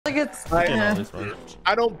like it's.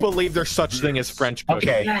 I don't believe there's such thing as French cooking.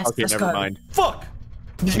 Okay. Yes, Okay, let's never go. mind. Fuck.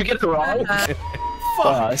 Did you get it wrong?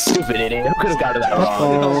 Fuck. Stupid idiot. Who could have gotten that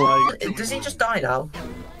wrong? Does he just die now?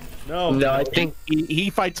 No. No, I think He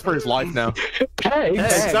fights for his life now. pegged.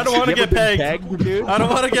 Pegged. I don't want to get pegged. Dude? I don't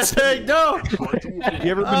want to get pegged. No.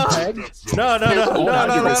 You ever been pegged? No. Not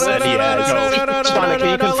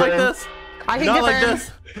like this. I can Not get like there.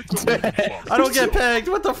 this. I don't get pegged.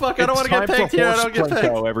 What the fuck? I don't want to get pegged here. I don't get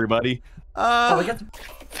pegged. Everybody. Oh, we got the...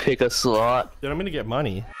 Pick a slot. Dude, I'm gonna get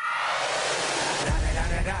money.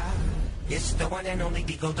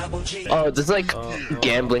 Oh, this is like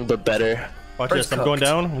gambling, but better. Watch First this. I'm going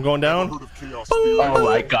down. I'm going down. Oh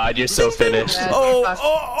my god, you're so finished. Oh.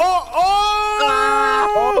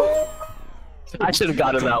 I should have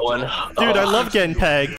gotten that one. Dude, I love getting pegged.